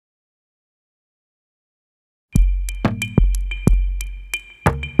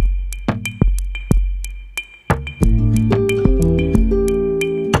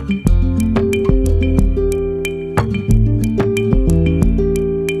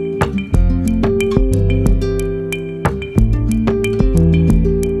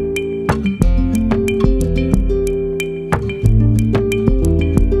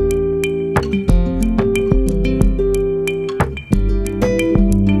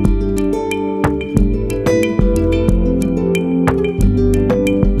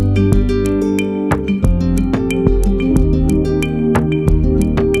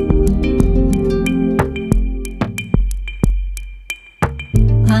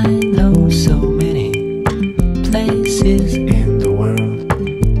I know so many places in the world.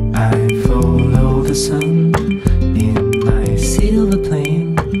 I follow the sun in my silver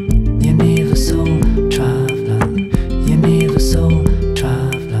plane. Universal traveler, universal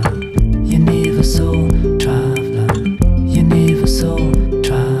traveler, universal traveler, universal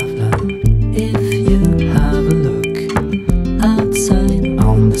traveler. If you have a look outside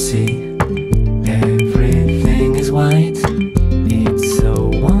on the sea, everything is white. It's so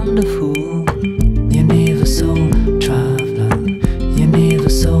wonderful. Universal traveler,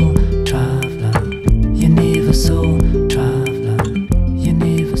 universal traveler, universal traveler,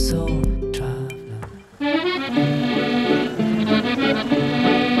 universal traveler.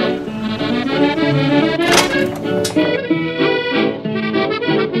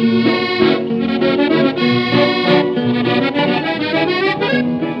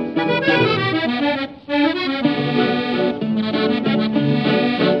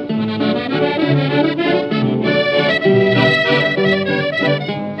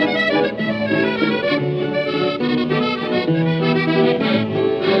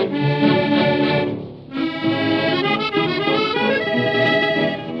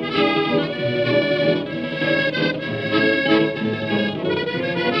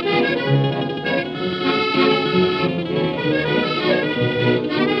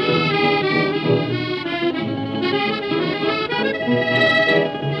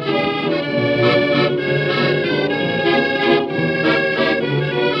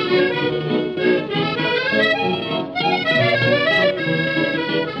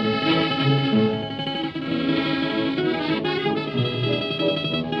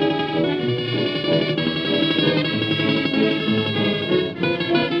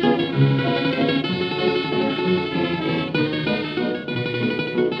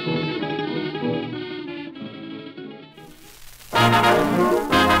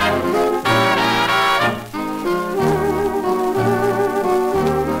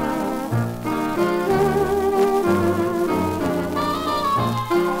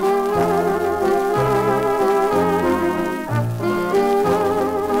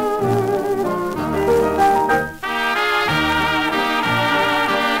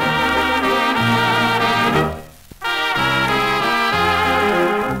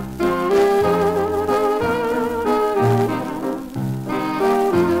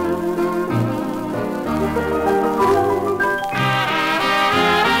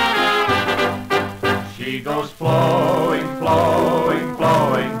 She goes flowing, flowing,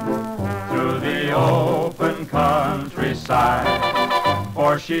 flowing through the open countryside.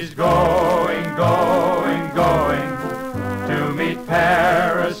 For she's going, going, going to meet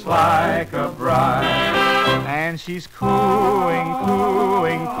Paris like a bride. And she's cooing,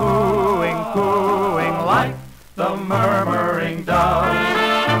 cooing, cooing, cooing like the murmuring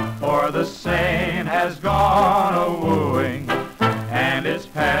dove. For the Seine has gone a-wooing